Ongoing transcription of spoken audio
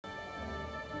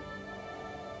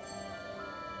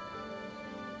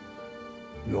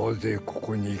なぜこ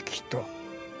こに来た？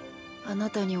あな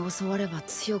たに教われば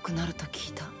強くなると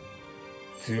聞いた。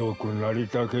強くなり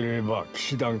たければ騎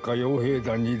士団か傭兵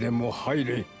団にでも入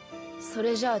れ。そ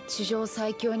れじゃあ地上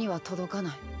最強には届か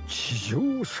ない。地上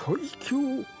最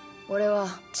強？俺は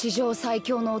地上最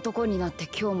強の男になって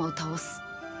今日も倒す。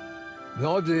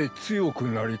なぜ強く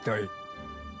なりたい？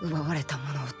奪われた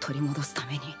ものを取り戻すた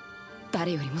めに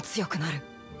誰よりも強くなる。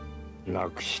な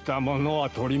くしたものは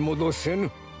取り戻せ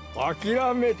ぬ。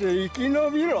諦めて生き延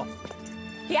びろ。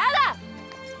やだ！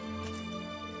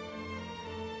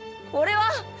俺は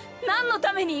何の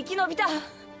ために生き延びた？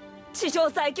地上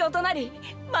最強となり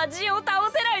魔人を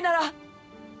倒せないなら、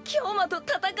京馬と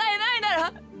戦えないな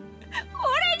ら、俺に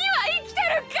は生きて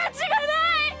る価値がない。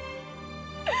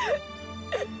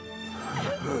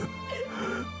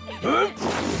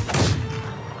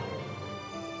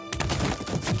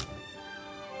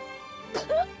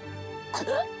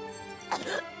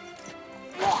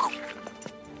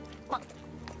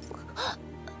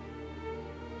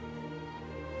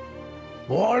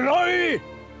笑い！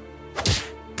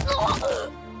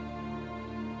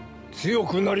強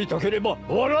くなりたければ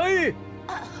笑い！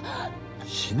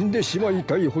死んでしまい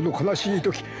たいほど悲しい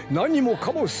時、何も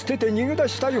かも捨てて逃げ出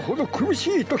したいほど苦し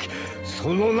い時、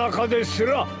その中です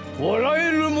ら笑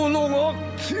える者が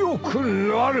強く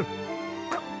なる。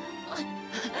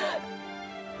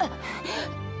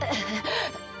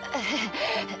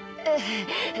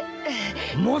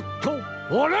もっと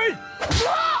笑い！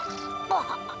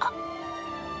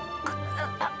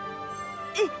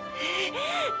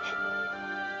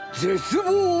絶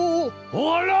望を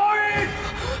笑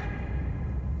え！